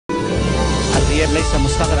التغيير ليس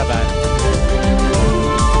مستغربا.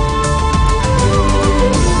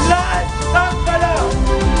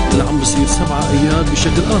 اللي عم بصير 7 أياد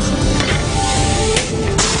بشكل آخر.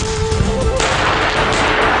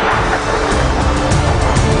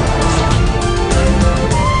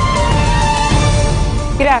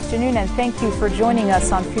 Good afternoon and thank you for joining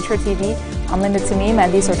us on FutureTV. I'm Linda Tamim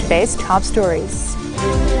and these are today's top stories.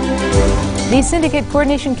 The Syndicate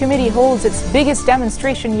Coordination Committee holds its biggest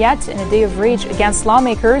demonstration yet in a day of rage against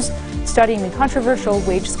lawmakers studying the controversial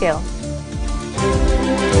wage scale.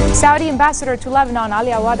 Saudi Ambassador to Lebanon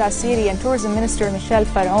Ali Awad Asiri and Tourism Minister Michel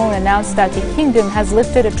Faraon announced that the kingdom has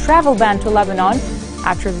lifted a travel ban to Lebanon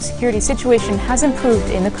after the security situation has improved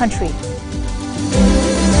in the country.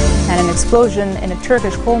 And an explosion in a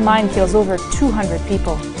Turkish coal mine kills over 200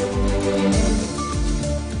 people.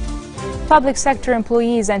 Public sector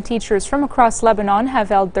employees and teachers from across Lebanon have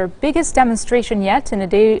held their biggest demonstration yet in a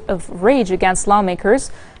day of rage against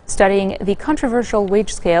lawmakers studying the controversial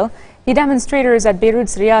wage scale. The demonstrators at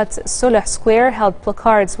Beirut's Riyadh Soleh Square held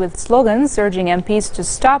placards with slogans urging MPs to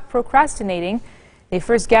stop procrastinating. They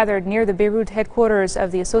first gathered near the Beirut headquarters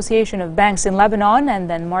of the Association of Banks in Lebanon and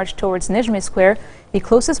then marched towards Nejmeh Square, the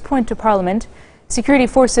closest point to Parliament. Security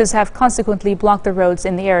forces have consequently blocked the roads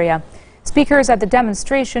in the area. Speakers at the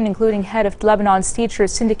demonstration, including head of Lebanon's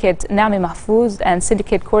Teachers Syndicate Nami Mahfouz and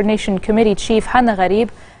Syndicate Coordination Committee Chief Hanna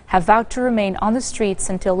Gharib, have vowed to remain on the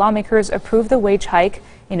streets until lawmakers approve the wage hike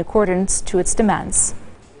in accordance to its demands.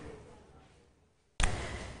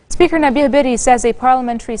 Speaker Nabih Berri says a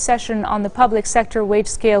parliamentary session on the public sector wage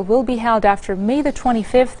scale will be held after May the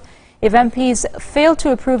 25th if MPs fail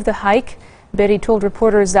to approve the hike. Berri told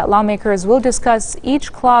reporters that lawmakers will discuss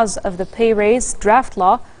each clause of the pay raise draft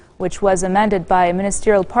law, which was amended by a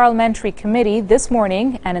ministerial parliamentary committee this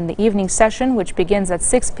morning and in the evening session, which begins at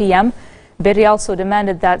 6 p.m. Berri also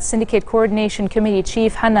demanded that Syndicate Coordination Committee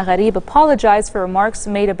Chief Hanna Gharib apologize for remarks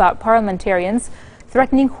made about parliamentarians,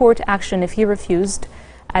 threatening court action if he refused.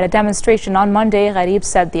 At a demonstration on Monday, Gharib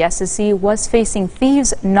said the SSC was facing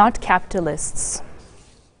thieves, not capitalists.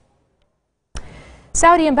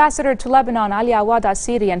 Saudi Ambassador to Lebanon Ali Awad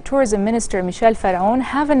Asiri and Tourism Minister Michel Faraon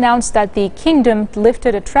have announced that the kingdom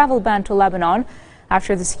lifted a travel ban to Lebanon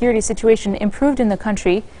after the security situation improved in the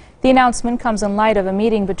country. The announcement comes in light of a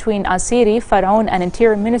meeting between Asiri, Faraon and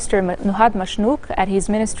Interior Minister Nuhad Mashnouk at his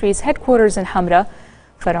ministry's headquarters in Hamra.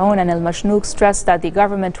 Faraon and al-Mashnouk stressed that the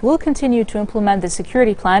government will continue to implement the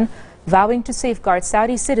security plan, vowing to safeguard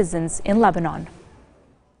Saudi citizens in Lebanon.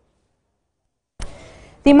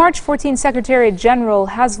 The March 14 Secretariat General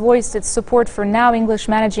has voiced its support for now English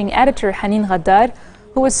managing editor Hanin Ghaddar,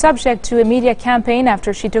 who was subject to a media campaign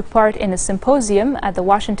after she took part in a symposium at the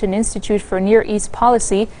Washington Institute for Near East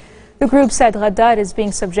Policy. The group said Ghaddar is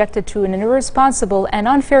being subjected to an irresponsible and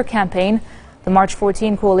unfair campaign. The March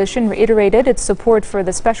 14 coalition reiterated its support for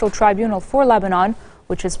the Special Tribunal for Lebanon,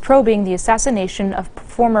 which is probing the assassination of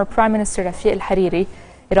former Prime Minister Rafiq al-Hariri.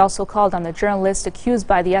 It also called on the journalist accused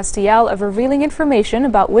by the SDL of revealing information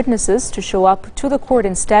about witnesses to show up to the court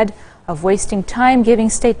instead of wasting time giving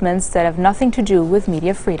statements that have nothing to do with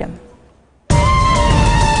media freedom.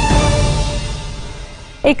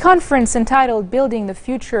 A conference entitled Building the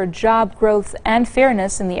Future, Job Growth and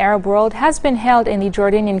Fairness in the Arab World has been held in the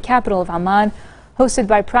Jordanian capital of Amman, hosted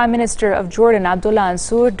by Prime Minister of Jordan Abdullah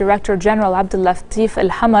Ansur, Director General Abdul Latif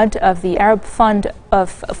Al-Hamad of the Arab Fund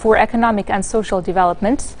for Economic and Social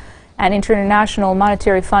Development, and International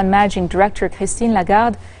Monetary Fund Managing Director Christine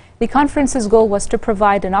Lagarde. The conference's goal was to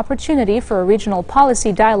provide an opportunity for a regional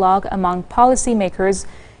policy dialogue among policymakers,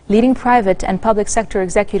 leading private and public sector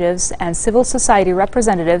executives and civil society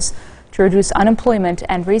representatives to reduce unemployment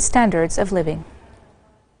and raise standards of living.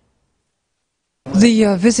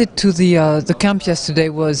 The visit to the camp yesterday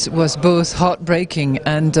was both heartbreaking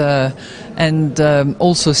and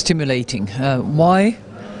also stimulating. Why?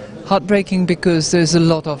 Heartbreaking because there's a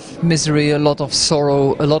lot of misery, a lot of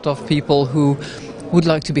sorrow, a lot of people who would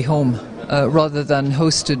like to be home rather than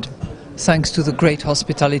hosted thanks to the great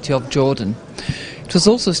hospitality of Jordan. It was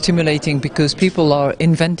also stimulating because people are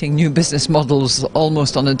inventing new business models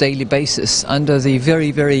almost on a daily basis under the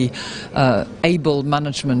very, very able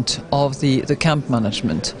management of the camp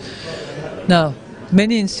management. Now,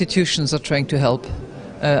 many institutions are trying to help.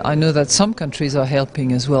 I know that some countries are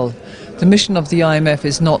helping as well. The mission of the IMF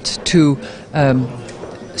is not to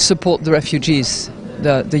support the refugees.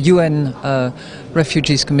 The UN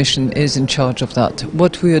Refugees Commission is in charge of that.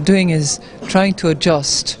 What we are doing is trying to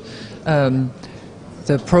adjust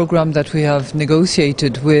the program that we have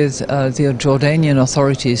negotiated with the Jordanian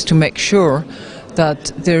authorities to make sure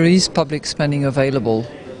that there is public spending available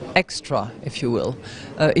extra, if you will,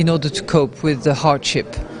 in order to cope with the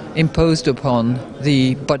hardship imposed upon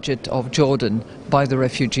the budget of Jordan by the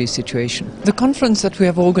refugee situation. The conference that we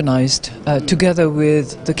have organized together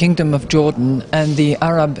with the Kingdom of Jordan and the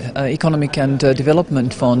Arab Economic and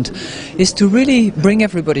Development Fund is to really bring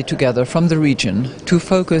everybody together from the region to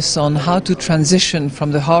focus on how to transition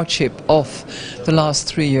from the hardship of the last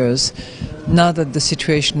 3 years, now that the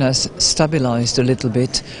situation has stabilized a little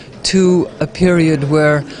bit, to a period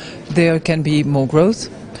where there can be more growth,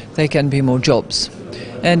 there can be more jobs.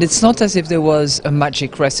 And it's not as if there was a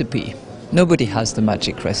magic recipe. Nobody has the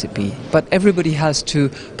magic recipe, but everybody has to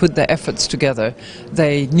put their efforts together,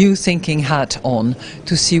 their new thinking hat on,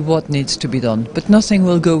 to see what needs to be done. But nothing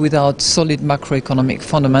will go without solid macroeconomic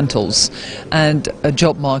fundamentals and a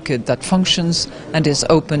job market that functions and is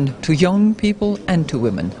open to young people and to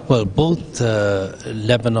women. Well, both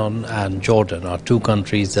Lebanon and Jordan are two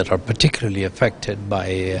countries that are particularly affected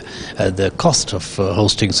by the cost of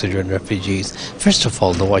hosting Syrian refugees. First of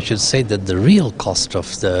all, though, I should say that the real cost of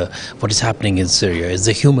what is happening in Syria is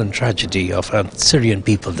the human tragedy of Syrian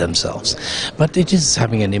people themselves. But it is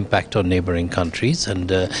having an impact on neighboring countries,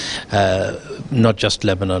 and not just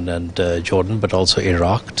Lebanon and Jordan, but also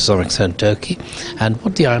Iraq, to some extent Turkey. And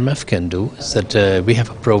what the IMF can do is that we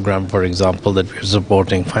have a program, for example, that we're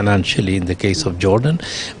supporting financially in the case of Jordan.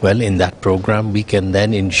 Well, in that program, we can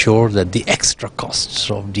then ensure that the extra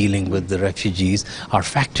costs of dealing with the refugees are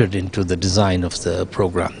factored into the design of the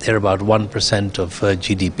program. They're about 1% of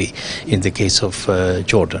GDP in the case of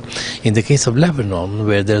Jordan. In the case of Lebanon,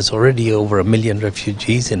 where there's already over 1 million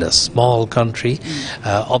refugees in a small country,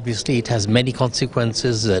 obviously it has many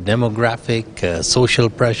consequences, demographic, social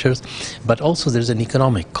pressures, but also there's an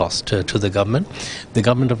economic cost to the government. The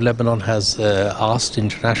government of Lebanon has asked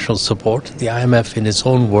international support. The IMF in its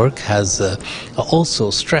own work has also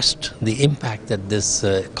stressed the impact that this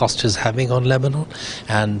cost is having on Lebanon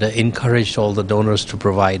and encouraged all the donors to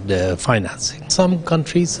provide financing. Some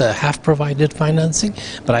countries have provided financing,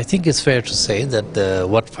 but I think it's fair to say that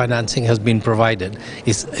what financing has been provided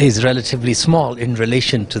is relatively small in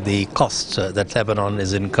relation to the costs that Lebanon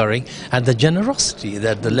is incurring and the generosity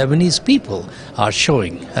that the Lebanese people are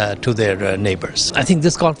showing to their neighbors. I think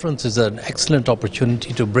this conference is an excellent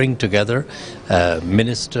opportunity to bring together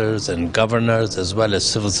ministers and governors, as well as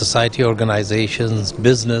civil society organizations,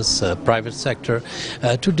 business, private sector,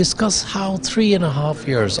 to discuss how 3.5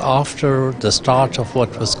 years after the start of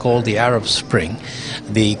what was called the Arab Spring,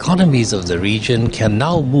 the economies of the region can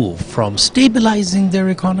now move from stabilizing their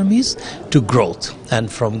economies to growth, and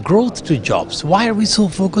from growth to jobs. Why are we so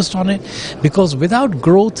focused on it? Because without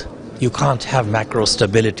growth, you can't have macro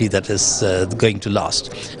stability that is going to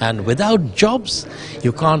last. And without jobs,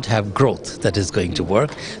 you can't have growth that is going to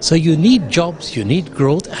work. So you need jobs, you need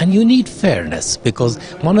growth, and you need fairness. Because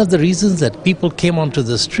one of the reasons that people came onto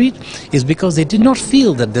the street is because they did not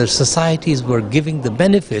feel that their societies were giving the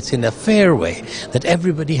benefits in a fair way, that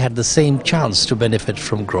everybody had the same chance to benefit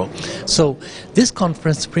from growth. So this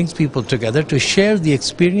conference brings people together to share the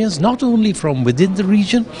experience, not only from within the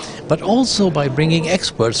region, but also by bringing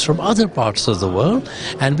experts from other parts of the world.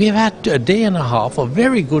 And we have had a day and a half of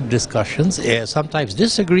very good discussions, sometimes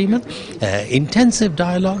disagreement, intensive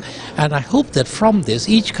dialogue, and I hope that from this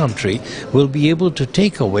each country will be able to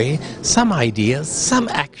take away some ideas, some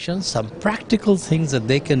actions, some practical things that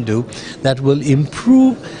they can do that will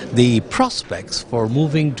improve the prospects for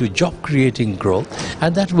moving to job-creating growth,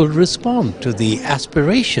 and that will respond to the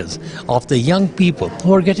aspirations of the young people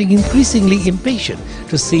who are getting increasingly impatient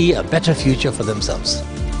to see a better future for themselves.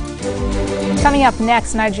 Coming up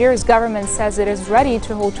next, Nigeria's government says it is ready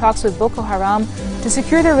to hold talks with Boko Haram to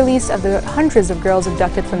secure the release of the hundreds of girls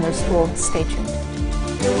abducted from their school. Stay tuned.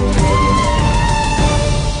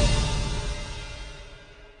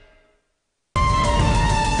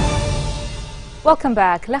 Welcome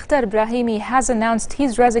back. Lakhdar Brahimi has announced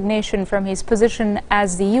his resignation from his position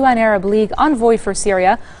as the UN Arab League envoy for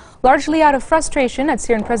Syria, largely out of frustration at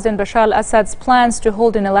Syrian President Bashar al-Assad's plans to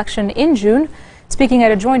hold an election in June. Speaking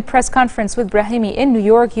at a joint press conference with Brahimi in New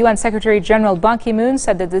York, UN Secretary General Ban Ki-moon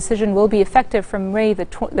said the decision will be effective from May the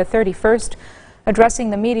 31st. Addressing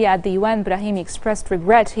the media at the UN, Brahimi expressed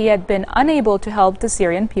regret he had been unable to help the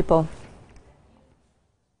Syrian people.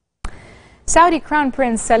 Saudi Crown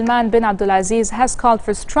Prince Salman bin Abdulaziz has called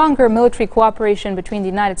for stronger military cooperation between the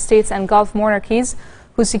United States and Gulf monarchies,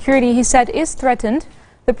 whose security, he said, is threatened.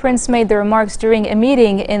 The prince made the remarks during a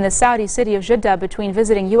meeting in the Saudi city of Jeddah between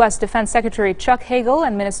visiting U.S. Defense Secretary Chuck Hagel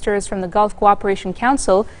and ministers from the Gulf Cooperation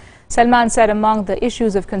Council. Salman said among the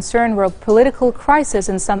issues of concern were political crisis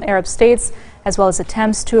in some Arab states as well as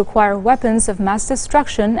attempts to acquire weapons of mass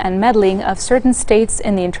destruction and meddling of certain states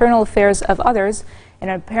in the internal affairs of others, in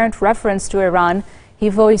an apparent reference to Iran. He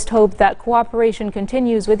voiced hope that cooperation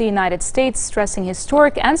continues with the United States, stressing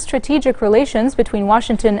historic and strategic relations between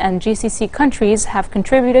Washington and GCC countries have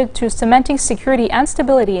contributed to cementing security and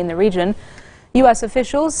stability in the region. U.S.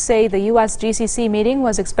 officials say the U.S.-GCC meeting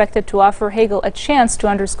was expected to offer Hagel a chance to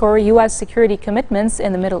underscore U.S. security commitments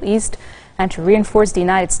in the Middle East and to reinforce the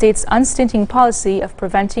United States' unstinting policy of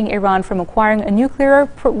preventing Iran from acquiring a nuclear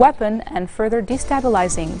weapon and further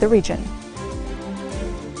destabilizing the region.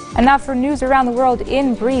 And now for news around the world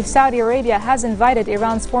in brief. Saudi Arabia has invited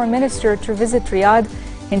Iran's foreign minister to visit Riyadh,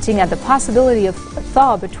 hinting at the possibility of a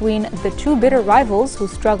thaw between the two bitter rivals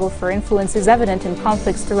whose struggle for influence is evident in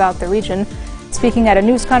conflicts throughout the region. Speaking at a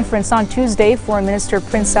news conference on Tuesday, Foreign Minister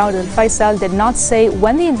Prince Saud al-Faisal did not say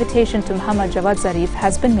when the invitation to Mohammad Javad Zarif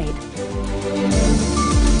has been made.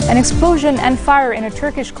 An explosion and fire in a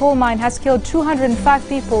Turkish coal mine has killed 205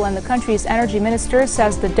 people, and the country's energy minister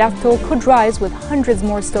says the death toll could rise, with hundreds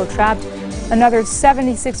more still trapped. Another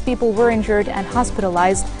 76 people were injured and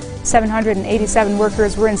hospitalized. 787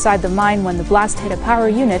 workers were inside the mine when the blast hit a power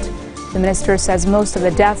unit. The minister says most of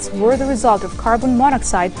the deaths were the result of carbon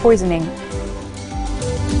monoxide poisoning.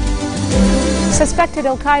 Suspected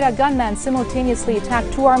al-Qaeda gunmen simultaneously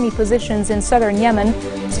attacked two army positions in southern Yemen,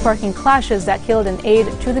 sparking clashes that killed an aide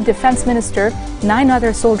to the defense minister, 9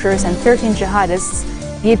 other soldiers and 13 jihadists.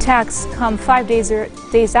 The attacks come 5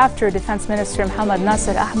 days after Defense Minister Mohammad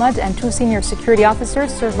Nasser Ahmad and 2 senior security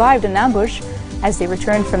officers survived an ambush as they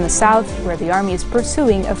returned from the south, where the army is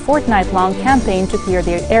pursuing a fortnight-long campaign to clear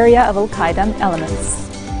the area of al-Qaeda elements.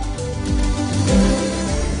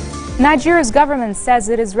 Nigeria's government says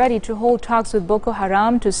it is ready to hold talks with Boko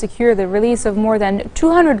Haram to secure the release of more than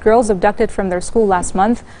 200 girls abducted from their school last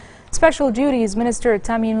month. Special Duties Minister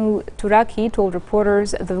Taminu Turaki told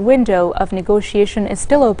reporters the window of negotiation is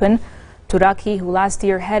still open. Turaki, who last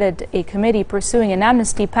year headed a committee pursuing an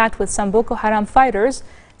amnesty pact with some Boko Haram fighters,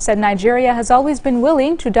 said Nigeria has always been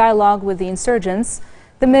willing to dialogue with the insurgents.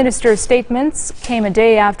 The minister's statements came a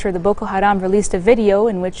day after the Boko Haram released a video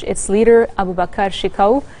in which its leader, Abubakar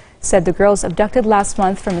Shekau, said the girls abducted last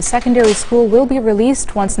month from a secondary school will be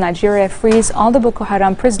released once Nigeria frees all the Boko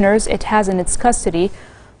Haram prisoners it has in its custody,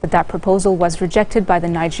 but that proposal was rejected by the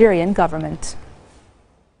Nigerian government.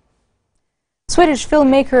 Swedish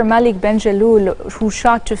filmmaker Malik Benjelloul, who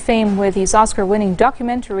shot to fame with his Oscar-winning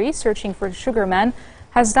documentary Searching for Sugar Man,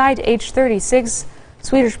 has died aged 36.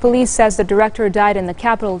 Swedish police says the director died in the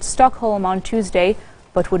capital Stockholm on Tuesday,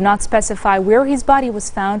 but would not specify where his body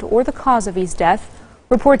was found or the cause of his death.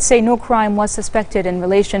 Reports say no crime was suspected in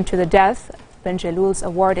relation to the death. Benjelloul's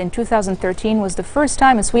award in 2013 was the first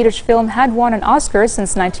time a Swedish film had won an Oscar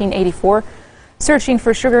since 1984. Searching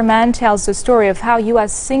for Sugar Man tells the story of how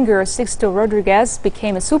U.S. singer Sixto Rodriguez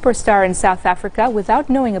became a superstar in South Africa without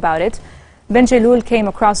knowing about it. Benjelloul came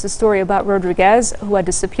across the story about Rodriguez, who had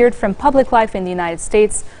disappeared from public life in the United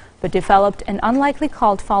States, but developed an unlikely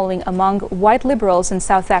cult following among white liberals in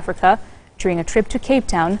South Africa during a trip to Cape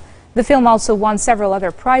Town. The film also won several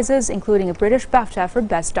other prizes, including a British BAFTA for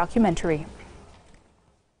Best Documentary.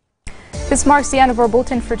 This marks the end of our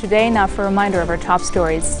bulletin for today. Now for a reminder of our top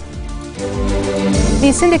stories.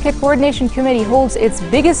 The Syndicate Coordination Committee holds its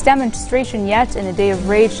biggest demonstration yet in a day of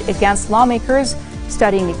rage against lawmakers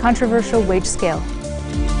studying the controversial wage scale.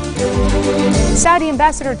 Saudi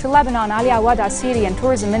Ambassador to Lebanon Ali Awad Asiri and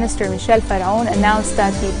Tourism Minister Michel Faraon announced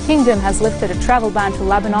that the kingdom has lifted a travel ban to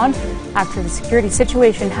Lebanon after the security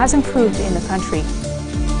situation has improved in the country.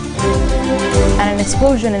 And an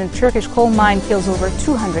explosion in a Turkish coal mine kills over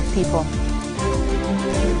 200 people.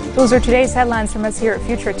 Those are today's headlines from us here at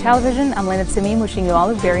Future Television. I'm Lynette Samim, wishing you all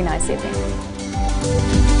a very nice evening.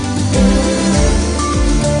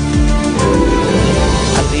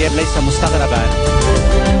 الغياب ليس مستغربا.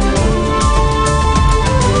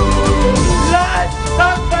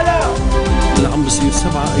 اللي عم بصير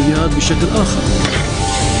 7 أياد بشكل آخر.